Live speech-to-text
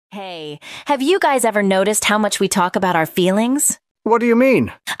Hey, have you guys ever noticed how much we talk about our feelings? What do you mean?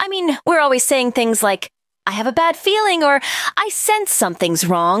 We're always saying things like, I have a bad feeling, or I sense something's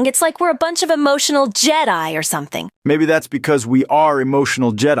wrong. It's like we're a bunch of emotional Jedi or something. Maybe that's because we are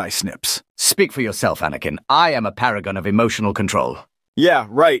emotional Jedi snips. Speak for yourself, Anakin. I am a paragon of emotional control. Yeah,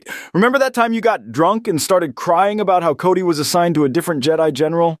 right. Remember that time you got drunk and started crying about how Cody was assigned to a different Jedi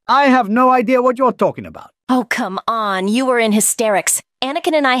general? I have no idea what you're talking about. Oh, come on. You were in hysterics.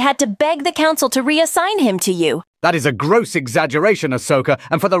 Anakin and I had to beg the council to reassign him to you. That is a gross exaggeration, Ahsoka,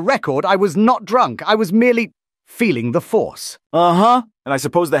 and for the record, I was not drunk. I was merely feeling the Force. Uh-huh. And I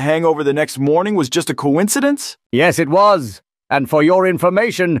suppose the hangover the next morning was just a coincidence? Yes, it was. And for your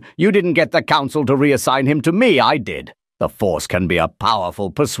information, you didn't get the council to reassign him to me, I did. The Force can be a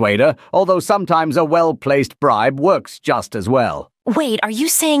powerful persuader, although sometimes a well-placed bribe works just as well. Wait, are you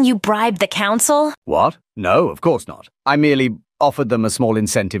saying you bribed the council? What? No, of course not. I merely offered them a small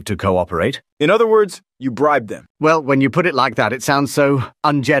incentive to cooperate. In other words, you bribed them. Well, when you put it like that, it sounds so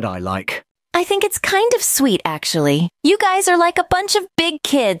un-Jedi-like. I think it's kind of sweet, actually. You guys are like a bunch of big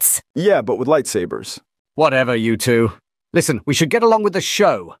kids. Yeah, but with lightsabers. Whatever, you two. Listen, we should get along with the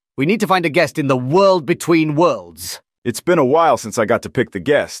show. We need to find a guest in the world between worlds. It's been a while since I got to pick the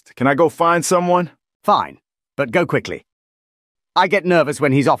guest. Can I go find someone? Fine, but go quickly. I get nervous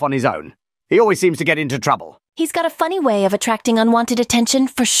when he's off on his own. He always seems to get into trouble. He's got a funny way of attracting unwanted attention,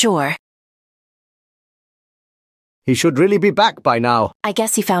 for sure. He should really be back by now. I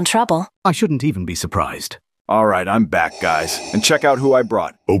guess he found trouble. I shouldn't even be surprised. All right, I'm back, guys. And check out who I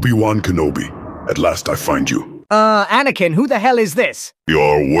brought. Obi-Wan Kenobi. At last I find you. Anakin, who the hell is this?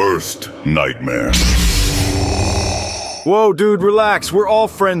 Your worst nightmare. Whoa, dude, relax. We're all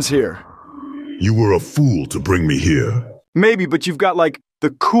friends here. You were a fool to bring me here. Maybe, but you've got, like,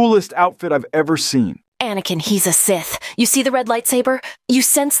 the coolest outfit I've ever seen. Anakin, he's a Sith. You see the red lightsaber? You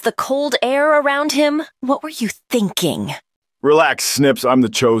sense the cold air around him? What were you thinking? Relax, Snips. I'm the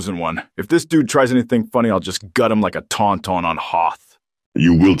chosen one. If this dude tries anything funny, I'll just gut him like a tauntaun on Hoth.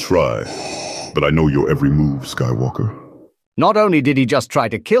 You will try, but I know your every move, Skywalker. Not only did he just try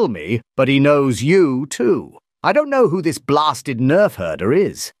to kill me, but he knows you, too. I don't know who this blasted nerf herder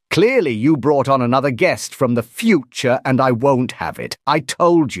is. Clearly you brought on another guest from the future, and I won't have it. I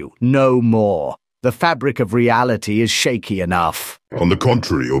told you, no more. The fabric of reality is shaky enough. On the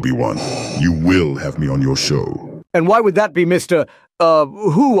contrary, Obi-Wan, you will have me on your show. And why would that be, Mr.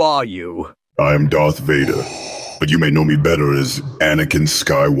 Who are you? I am Darth Vader, but you may know me better as Anakin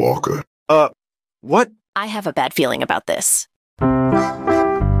Skywalker. What? I have a bad feeling about this.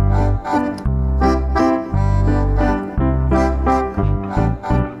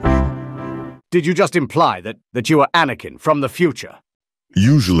 Did you just imply that you are Anakin from the future?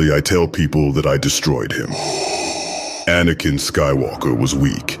 Usually I tell people that I destroyed him. Anakin Skywalker was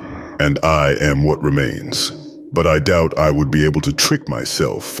weak, and I am what remains. But I doubt I would be able to trick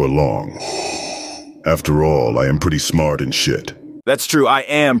myself for long. After all, I am pretty smart and shit. That's true, I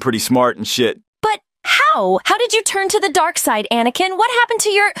am pretty smart and shit. But how? How did you turn to the dark side, Anakin? What happened to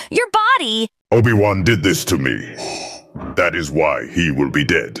your body? Obi-Wan did this to me. That is why he will be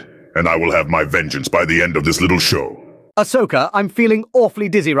dead, and I will have my vengeance by the end of this little show. Ahsoka, I'm feeling awfully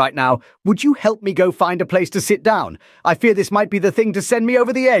dizzy right now. Would you help me go find a place to sit down? I fear this might be the thing to send me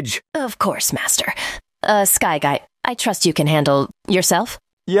over the edge. Of course, Master. Sky Guy, I trust you can handle yourself?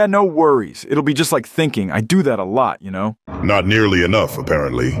 Yeah, no worries. It'll be just like thinking. I do that a lot, you know? Not nearly enough,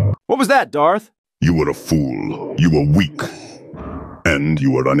 apparently. What was that, Darth? You were a fool. You were weak. And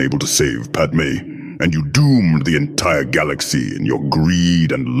you were unable to save Padme. And you doomed the entire galaxy in your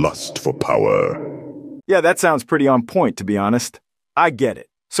greed and lust for power. Yeah, that sounds pretty on point, to be honest. I get it.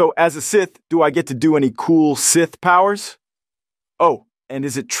 So, as a Sith, do I get to do any cool Sith powers? Oh, and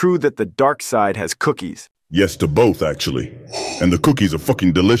is it true that the dark side has cookies? Yes to both, actually. And the cookies are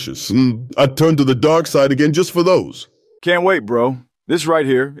fucking delicious. I'd turn to the dark side again just for those. Can't wait, bro. This right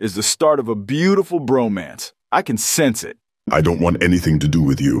here is the start of a beautiful bromance. I can sense it. I don't want anything to do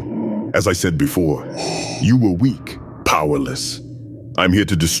with you. As I said before, you were weak, powerless. I'm here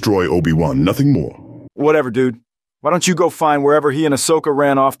to destroy Obi-Wan, nothing more. Whatever, dude. Why don't you go find wherever he and Ahsoka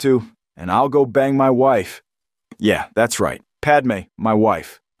ran off to, and I'll go bang my wife. Yeah, that's right. Padme, my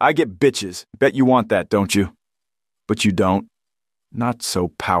wife. I get bitches. Bet you want that, don't you? But you don't. Not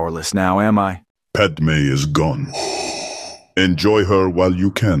so powerless now, am I? Padme is gone. Enjoy her while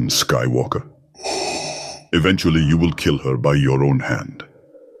you can, Skywalker. Eventually you will kill her by your own hand.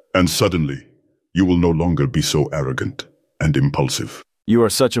 And suddenly, you will no longer be so arrogant and impulsive. You are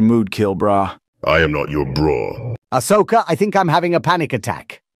such a mood kill, brah. I am not your bra. Ahsoka, I think I'm having a panic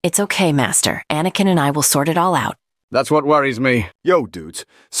attack. It's okay, Master. Anakin and I will sort it all out. That's what worries me. Yo, dudes,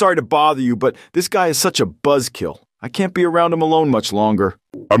 sorry to bother you, but this guy is such a buzzkill. I can't be around him alone much longer.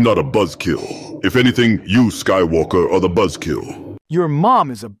 I'm not a buzzkill. If anything, you, Skywalker, are the buzzkill. Your mom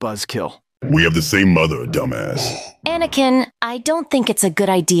is a buzzkill. We have the same mother, dumbass. Anakin, I don't think it's a good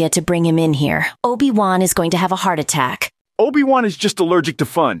idea to bring him in here. Obi-Wan is going to have a heart attack. Obi-Wan is just allergic to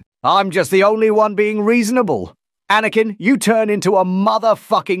fun. I'm just the only one being reasonable. Anakin, you turn into a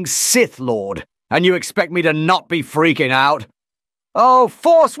motherfucking Sith Lord, and you expect me to not be freaking out? Oh,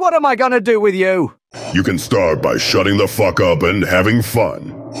 Force, what am I gonna do with you? You can start by shutting the fuck up and having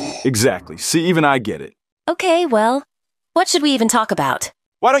fun. Exactly. See, even I get it. Okay, well, what should we even talk about?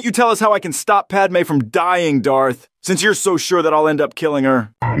 Why don't you tell us how I can stop Padme from dying, Darth? Since you're so sure that I'll end up killing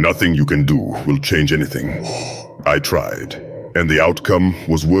her. Nothing you can do will change anything. I tried, and the outcome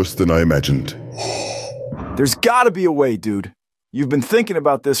was worse than I imagined. There's gotta be a way, dude. You've been thinking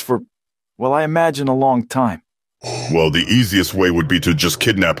about this for, well, I imagine a long time. Well, the easiest way would be to just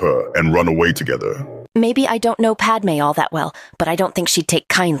kidnap her and run away together. Maybe I don't know Padme all that well, but I don't think she'd take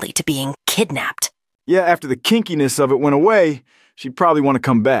kindly to being kidnapped. Yeah, after the kinkiness of it went away, she'd probably want to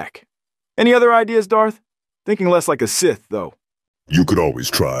come back. Any other ideas, Darth? Thinking less like a Sith, though. You could always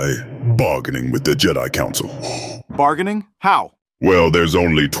try bargaining with the Jedi Council. Bargaining? How? Well, there's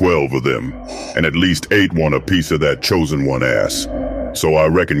only 12 of them, and at least 8 want a piece of that chosen one ass. So I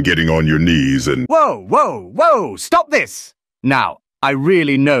reckon getting on your knees and— Whoa! Stop this! Now, I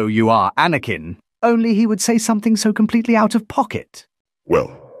really know you are Anakin, only he would say something so completely out of pocket.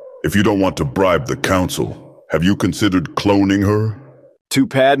 Well, if you don't want to bribe the council, have you considered cloning her? 2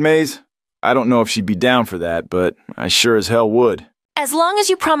 Padmes? I don't know if she'd be down for that, but I sure as hell would. As long as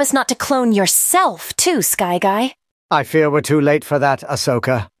you promise not to clone yourself, too, Sky Guy. I fear we're too late for that,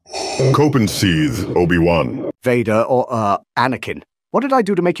 Ahsoka. Cope and seethe, Obi-Wan. Vader or, Anakin. What did I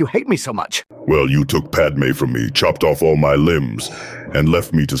do to make you hate me so much? Well, you took Padme from me, chopped off all my limbs, and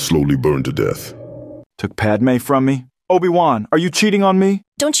left me to slowly burn to death. Took Padme from me? Obi-Wan, are you cheating on me?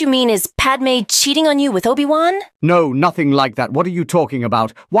 Don't you mean is Padme cheating on you with Obi-Wan? No, nothing like that. What are you talking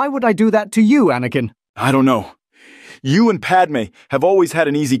about? Why would I do that to you, Anakin? I don't know. You and Padme have always had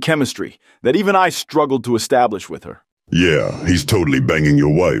an easy chemistry that even I struggled to establish with her. Yeah, he's totally banging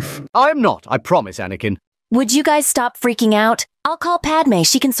your wife. I'm not, I promise, Anakin. Would you guys stop freaking out? I'll call Padme.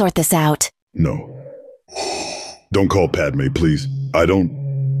 She can sort this out. No. Don't call Padme, please. I don't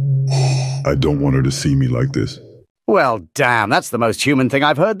want her to see me like this. Well, damn, that's the most human thing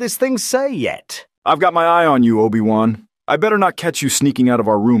I've heard this thing say yet. I've got my eye on you, Obi-Wan. I better not catch you sneaking out of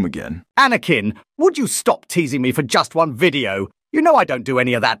our room again. Anakin, would you stop teasing me for just one video? You know I don't do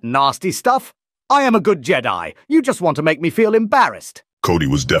any of that nasty stuff. I am a good Jedi. You just want to make me feel embarrassed. Cody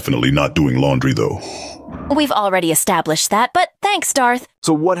was definitely not doing laundry, though. We've already established that, but thanks, Darth.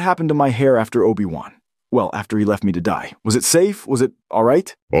 So what happened to my hair after Obi-Wan? Well, after he left me to die. Was it safe? Was it all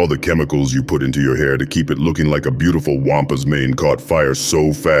right? All the chemicals you put into your hair to keep it looking like a beautiful wampa's mane caught fire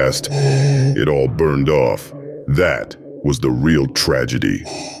so fast, it all burned off. That was the real tragedy.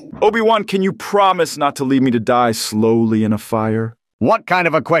 Obi-Wan, can you promise not to leave me to die slowly in a fire? What kind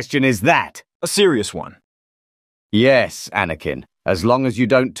of a question is that? A serious one. Yes, Anakin. As long as you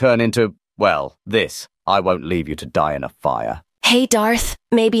don't turn into, well, this, I won't leave you to die in a fire. Hey, Darth.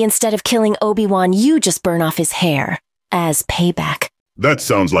 Maybe instead of killing Obi-Wan, you just burn off his hair. As payback. That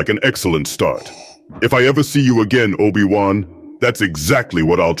sounds like an excellent start. If I ever see you again, Obi-Wan, that's exactly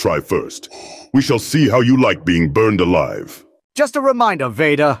what I'll try first. We shall see how you like being burned alive. Just a reminder,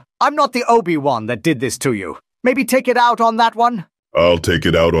 Vader, I'm not the Obi-Wan that did this to you. Maybe take it out on that one? I'll take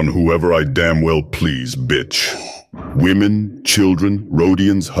it out on whoever I damn well please, bitch. Women, children,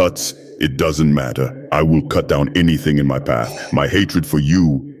 Rhodians, Hutts, it doesn't matter. I will cut down anything in my path. My hatred for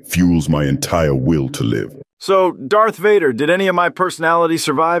you fuels my entire will to live. So, Darth Vader, did any of my personality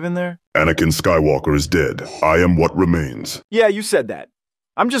survive in there? Anakin Skywalker is dead. I am what remains. Yeah, you said that.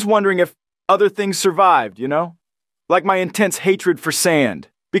 I'm just wondering if other things survived, you know? Like my intense hatred for sand.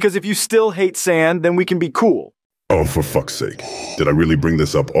 Because if you still hate sand, then we can be cool. Oh, for fuck's sake. Did I really bring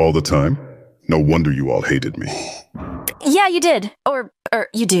this up all the time? No wonder you all hated me. Yeah, you did. Or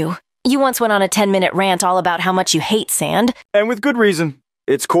you do. You once went on a 10-minute rant all about how much you hate sand. And with good reason.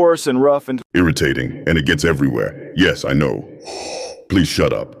 It's coarse and rough and irritating, and it gets everywhere. Yes, I know. Please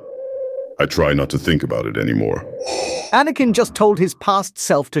shut up. I try not to think about it anymore. Anakin just told his past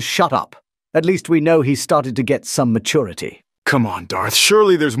self to shut up. At least we know he's started to get some maturity. Come on, Darth.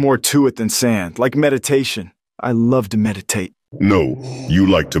 Surely there's more to it than sand, like meditation. I love to meditate. No, you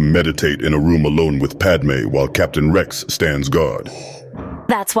like to meditate in a room alone with Padme while Captain Rex stands guard.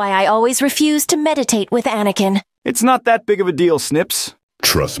 That's why I always refuse to meditate with Anakin. It's not that big of a deal, Snips.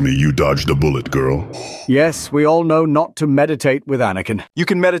 Trust me, you dodged a bullet, girl. Yes, we all know not to meditate with Anakin. You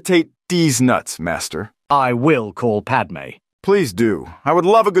can meditate these nuts, Master. I will call Padme. Please do. I would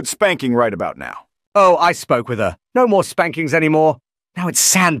love a good spanking right about now. Oh, I spoke with her. No more spankings anymore. Now it's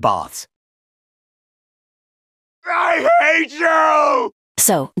sand baths. I hate you!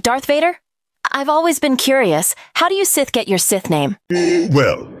 So, Darth Vader? I've always been curious. How do you Sith get your Sith name?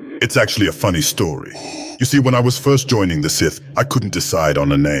 Well, it's actually a funny story. You see, when I was first joining the Sith, I couldn't decide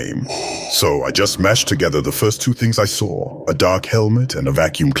on a name. So I just mashed together the first two things I saw, a dark helmet and a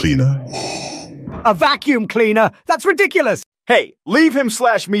vacuum cleaner. A vacuum cleaner? That's ridiculous! Hey, leave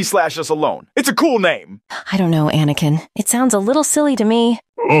him/me/us alone. It's a cool name. I don't know, Anakin. It sounds a little silly to me.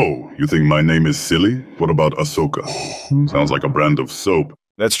 Oh, you think my name is silly? What about Ahsoka? Sounds like a brand of soap.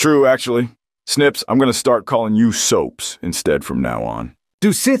 That's true, actually. Snips, I'm gonna start calling you Soaps instead from now on.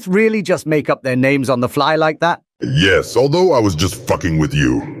 Do Sith really just make up their names on the fly like that? Yes, although I was just fucking with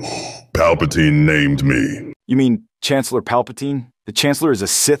you. Palpatine named me. You mean Chancellor Palpatine? The Chancellor is a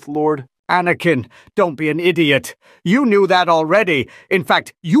Sith Lord? Anakin, don't be an idiot. You knew that already. In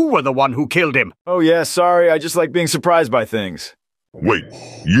fact, you were the one who killed him. Oh yeah, sorry, I just like being surprised by things. Wait,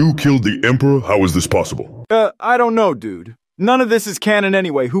 you killed the Emperor? How is this possible? I don't know, dude. None of this is canon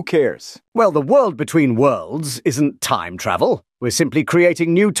anyway, who cares? Well, the world between worlds isn't time travel. We're simply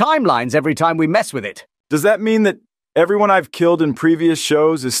creating new timelines every time we mess with it. Does that mean that everyone I've killed in previous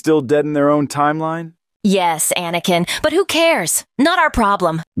shows is still dead in their own timeline? Yes, Anakin, but who cares? Not our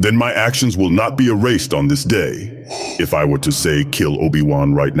problem. Then my actions will not be erased on this day. If I were to say kill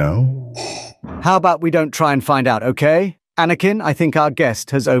Obi-Wan right now. How about we don't try and find out, okay? Anakin, I think our guest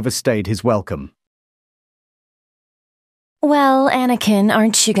has overstayed his welcome. Well, Anakin,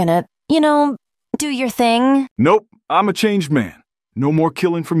 aren't you gonna, do your thing? Nope, I'm a changed man. No more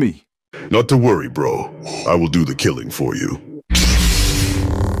killing for me. Not to worry, bro. I will do the killing for you.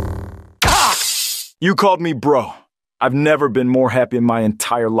 You called me bro. I've never been more happy in my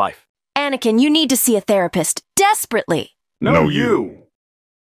entire life. Anakin, you need to see a therapist. Desperately. No, you.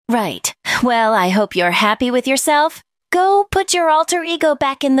 Right. Well, I hope you're happy with yourself. Go put your alter ego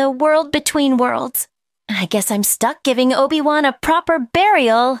back in the world between worlds. I guess I'm stuck giving Obi-Wan a proper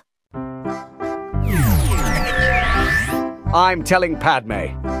burial. I'm telling Padme.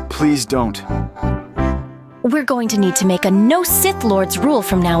 Please don't. We're going to need to make a no Sith Lords rule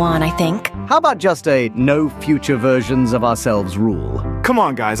from now on, I think. How about just a no future versions of ourselves rule? Come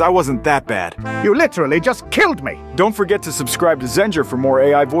on, guys, I wasn't that bad. You literally just killed me. Don't forget to subscribe to Zenger for more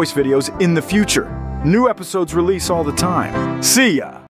AI voice videos in the future. New episodes release all the time. See ya!